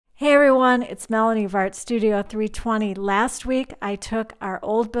Hey everyone, it's Melanie of Art Studio 320. Last week I took our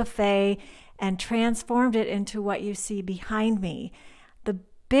old buffet and transformed it into what you see behind me. The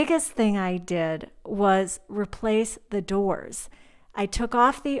biggest thing I did was replace the doors. I took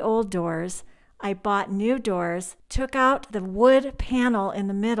off the old doors, I bought new doors, took out the wood panel in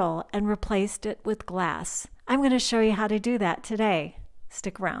the middle and replaced it with glass. I'm going to show you how to do that today.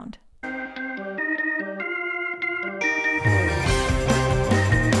 Stick around.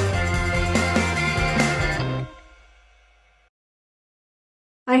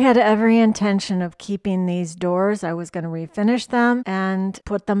 I had every intention of keeping these doors. I was going to refinish them and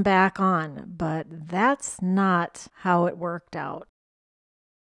put them back on, but that's not how it worked out.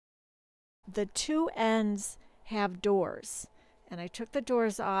 The two ends have doors, and I took the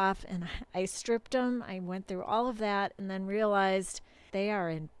doors off and I stripped them. I went through all of that and then realized they are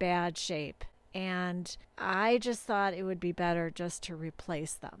in bad shape, and I just thought it would be better just to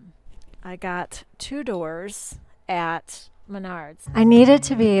replace them. I got two doors at Menards. I needed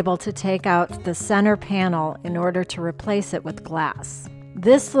to be able to take out the center panel in order to replace it with glass.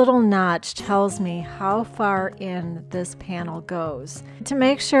 This little notch tells me how far in this panel goes. To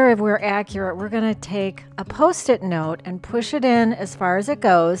make sure if we're accurate, we're going to take a post-it note and push it in as far as it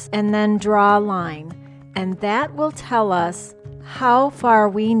goes and then draw a line. And that will tell us how far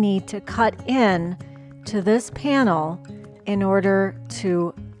we need to cut in to this panel in order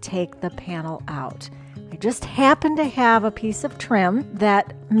to take the panel out. I just happened to have a piece of trim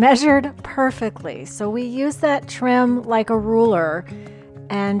that measured perfectly. So we used that trim like a ruler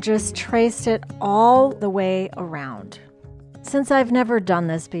and just traced it all the way around. Since I've never done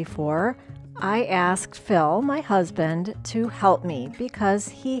this before, I asked Phil, my husband, to help me because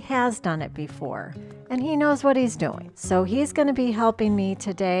he has done it before and he knows what he's doing. So he's going to be helping me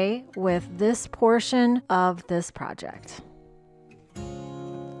today with this portion of this project.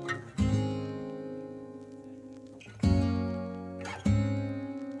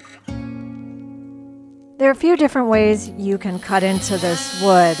 There are a few different ways you can cut into this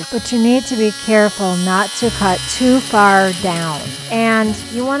wood, but you need to be careful not to cut too far down. And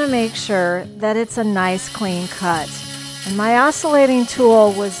you want to make sure that it's a nice clean cut. And my oscillating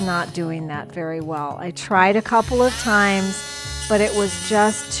tool was not doing that very well. I tried a couple of times, but it was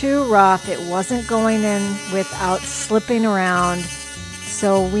just too rough. It wasn't going in without slipping around.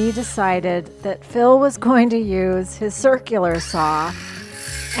 So we decided that Phil was going to use his circular saw,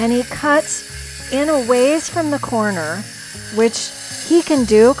 and he cut in a ways from the corner, which he can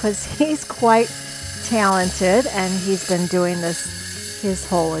do because he's quite talented and he's been doing this his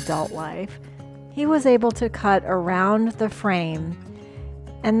whole adult life. He was able to cut around the frame,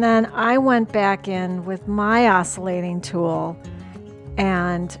 and then I went back in with my oscillating tool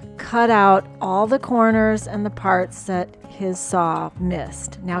and cut out all the corners and the parts that his saw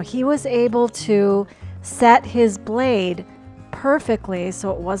missed. Now he was able to set his blade perfectly so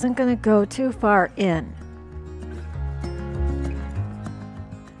it wasn't going to go too far in.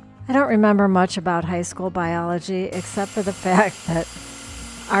 I don't remember much about high school biology except for the fact that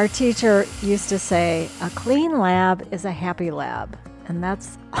our teacher used to say a clean lab is a happy lab, and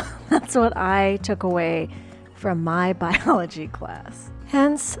that's what I took away from my biology class.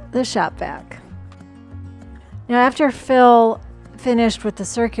 Hence the shop vac. Now after Phil finished with the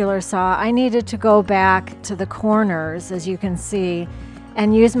circular saw, I needed to go back to the corners, as you can see,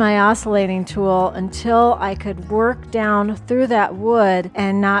 and use my oscillating tool until I could work down through that wood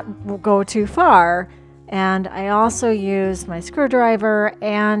and not go too far. And I also used my screwdriver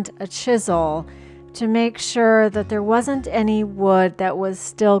and a chisel to make sure that there wasn't any wood that was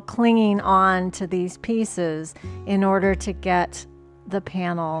still clinging on to these pieces in order to get the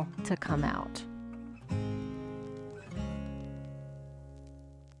panel to come out.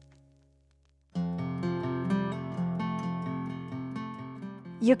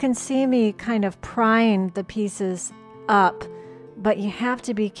 You can see me kind of prying the pieces up, but you have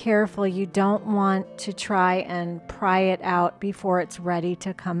to be careful. You don't want to try and pry it out before it's ready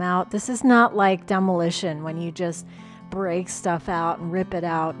to come out. This is not like demolition when you just break stuff out and rip it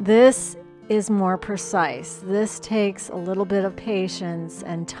out. This is more precise. This takes a little bit of patience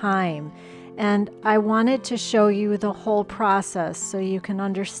and time. And I wanted to show you the whole process so you can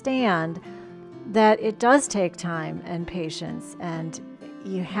understand that it does take time and patience, and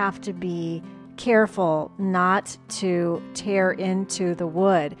you have to be careful not to tear into the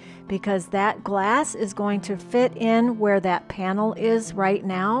wood because that glass is going to fit in where that panel is right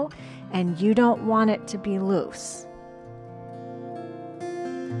now, and you don't want it to be loose.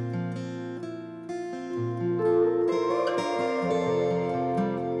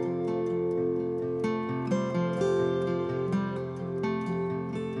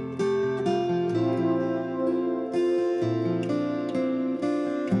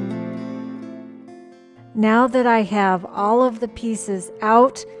 Now that I have all of the pieces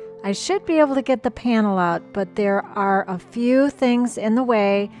out, I should be able to get the panel out, but there are a few things in the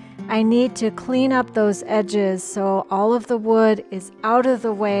way. I need to clean up those edges so all of the wood is out of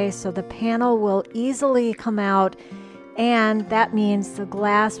the way so the panel will easily come out, and that means the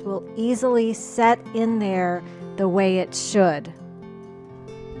glass will easily set in there the way it should.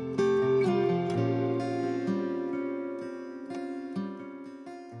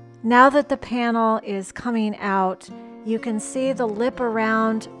 Now that the panel is coming out, you can see the lip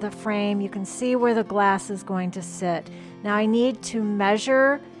around the frame. You can see where the glass is going to sit. Now I need to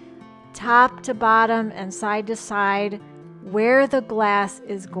measure top to bottom and side to side where the glass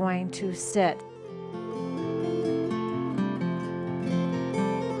is going to sit.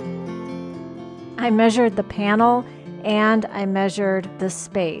 I measured the panel and I measured the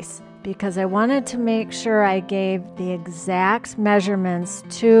space because I wanted to make sure I gave the exact measurements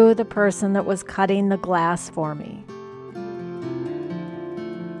to the person that was cutting the glass for me.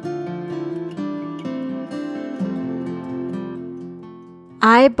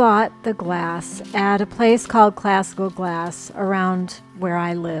 I bought the glass at a place called Classical Glass around where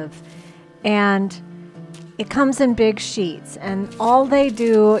I live, and it comes in big sheets, and all they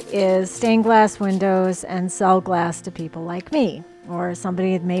do is stained glass windows and sell glass to people like me, or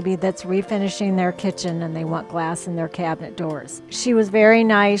somebody maybe that's refinishing their kitchen and they want glass in their cabinet doors. She was very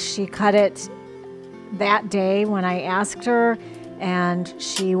nice. She cut it that day when I asked her, and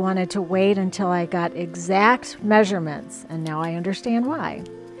she wanted to wait until I got exact measurements, and now I understand why.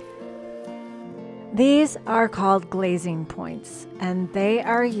 These are called glazing points, and they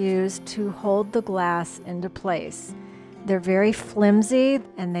are used to hold the glass into place. They're very flimsy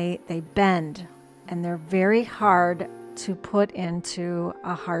and they bend, and they're very hard to put into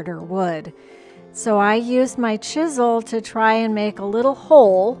a harder wood. So I used my chisel to try and make a little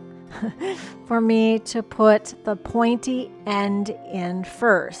hole for me to put the pointy end in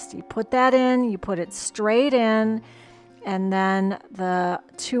first. You put that in, you put it straight in, and then the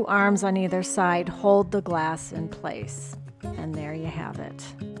two arms on either side hold the glass in place. And there you have it.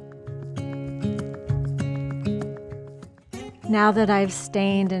 Now that I've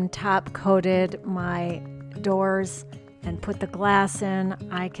stained and top coated my doors and put the glass in,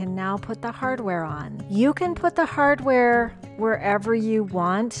 I can now put the hardware on. You can put the hardware wherever you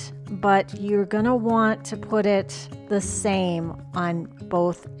want, but you're gonna want to put it the same on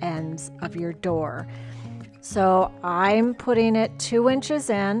both ends of your door. So I'm putting it 2 inches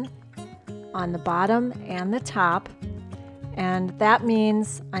in on the bottom and the top, and that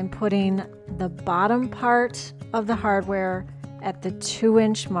means I'm putting the bottom part of the hardware at the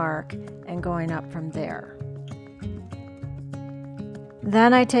 2-inch mark and going up from there.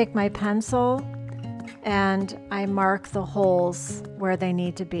 Then I take my pencil and I mark the holes where they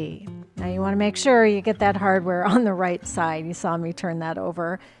need to be. Now you want to make sure you get that hardware on the right side. You saw me turn that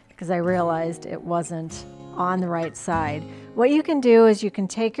over because I realized it wasn't on the right side. What you can do is you can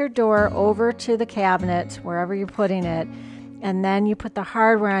take your door over to the cabinet, wherever you're putting it, and then you put the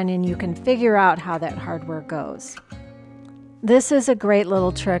hardware on and you can figure out how that hardware goes. This is a great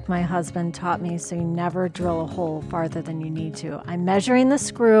little trick my husband taught me, so you never drill a hole farther than you need to. I'm measuring the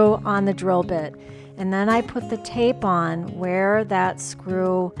screw on the drill bit, and then I put the tape on where that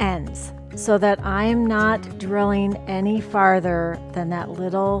screw ends, so that I'm not drilling any farther than that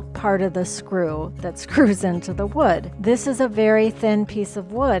little part of the screw that screws into the wood. This is a very thin piece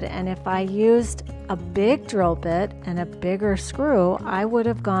of wood, and if I used a big drill bit and a bigger screw, I would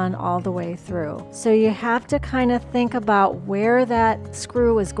have gone all the way through. So you have to kind of think about where that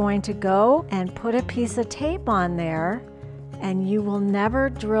screw is going to go and put a piece of tape on there, and you will never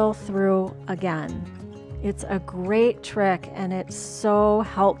drill through again. It's a great trick, and it's so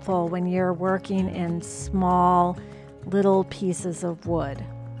helpful when you're working in small little pieces of wood.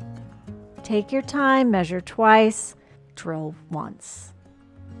 Take your time, measure twice, drill once.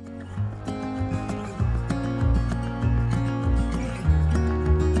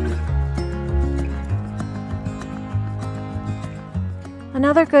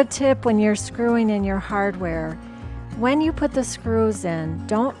 Another good tip when you're screwing in your hardware: when you put the screws in,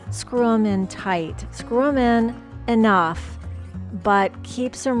 don't screw them in tight. Screw them in enough, but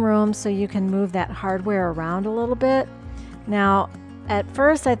keep some room so you can move that hardware around a little bit. Now, at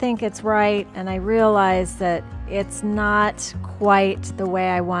first I think it's right, and I realize that it's not quite the way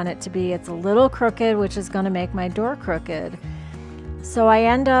I want it to be. It's a little crooked, which is going to make my door crooked. So I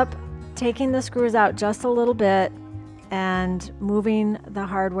end up taking the screws out just a little bit and moving the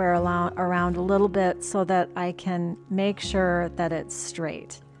hardware around a little bit so that I can make sure that it's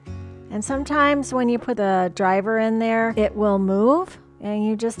straight. And sometimes when you put the driver in there, it will move And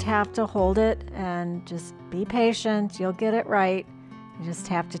you just have to hold it and just be patient. You'll get it right. You just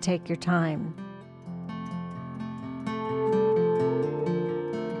have to take your time.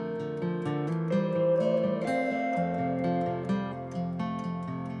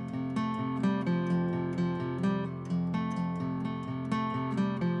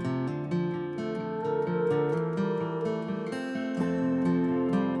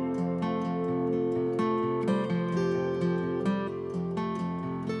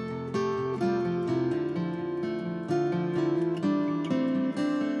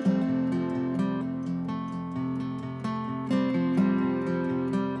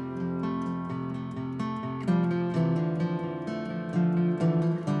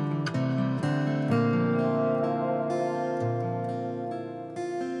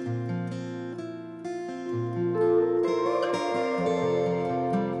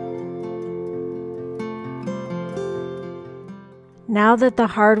 Now that the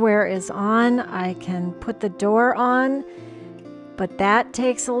hardware is on, I can put the door on, but that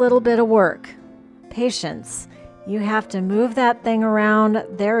takes a little bit of work. Patience. You have to move that thing around.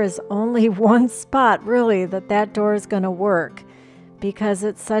 There is only one spot really that door is going to work because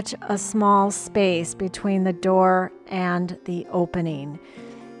it's such a small space between the door and the opening.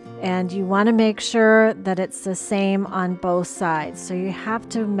 And you want to make sure that it's the same on both sides. So you have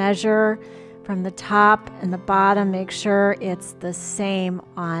to measure from the top and the bottom, make sure it's the same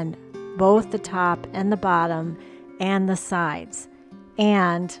on both the top and the bottom and the sides,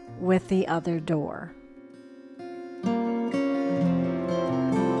 and with the other door.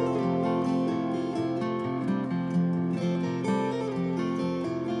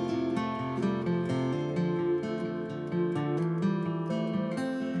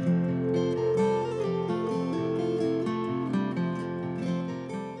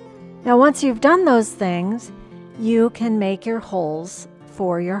 Now, once you've done those things, you can make your holes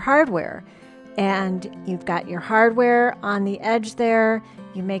for your hardware. And you've got your hardware on the edge there.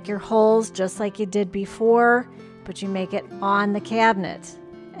 You make your holes just like you did before, but you make it on the cabinet.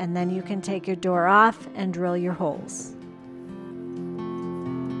 And then you can take your door off and drill your holes.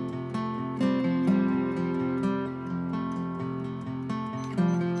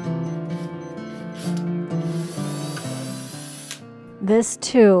 This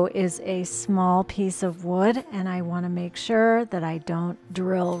too is a small piece of wood, and I want to make sure that I don't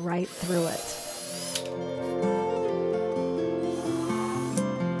drill right through it.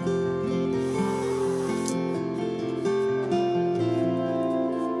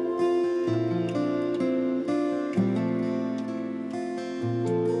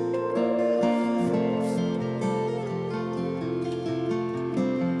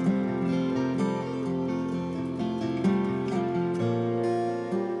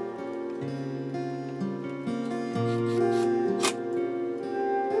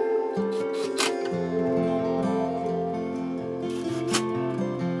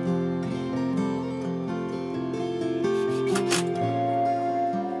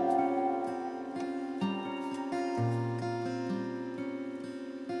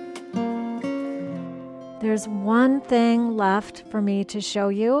 There's one thing left for me to show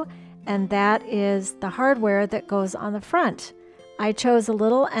you, and that is the hardware that goes on the front. I chose a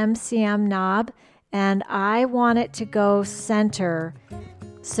little MCM knob, and I want it to go center.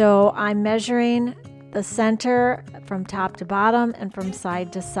 So I'm measuring the center from top to bottom and from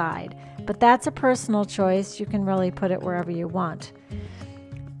side to side. But that's a personal choice. You can really put it wherever you want.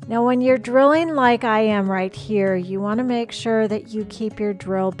 Now, when you're drilling like I am right here, you want to make sure that you keep your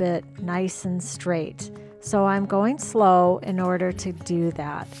drill bit nice and straight. So I'm going slow in order to do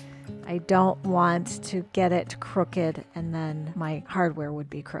that. I don't want to get it crooked and then my hardware would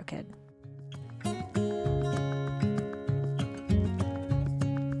be crooked.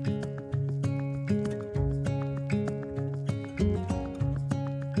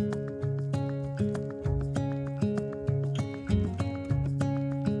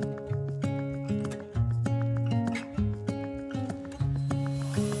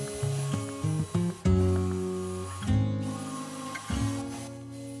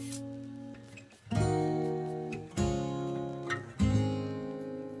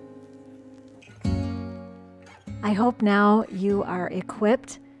 I hope now you are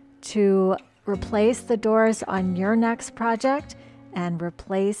equipped to replace the doors on your next project and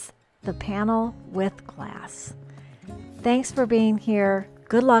replace the panel with glass. Thanks for being here.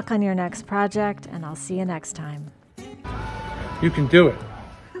 Good luck on your next project, and I'll see you next time. You can do it.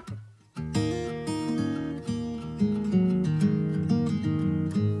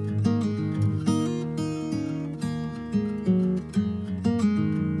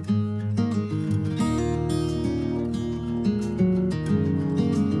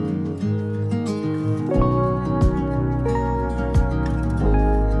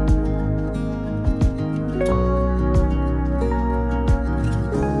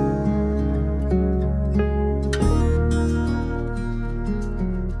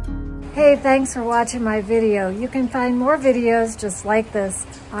 thanks for watching my video. You can find more videos just like this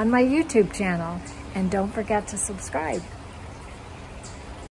on my YouTube channel. And don't forget to subscribe.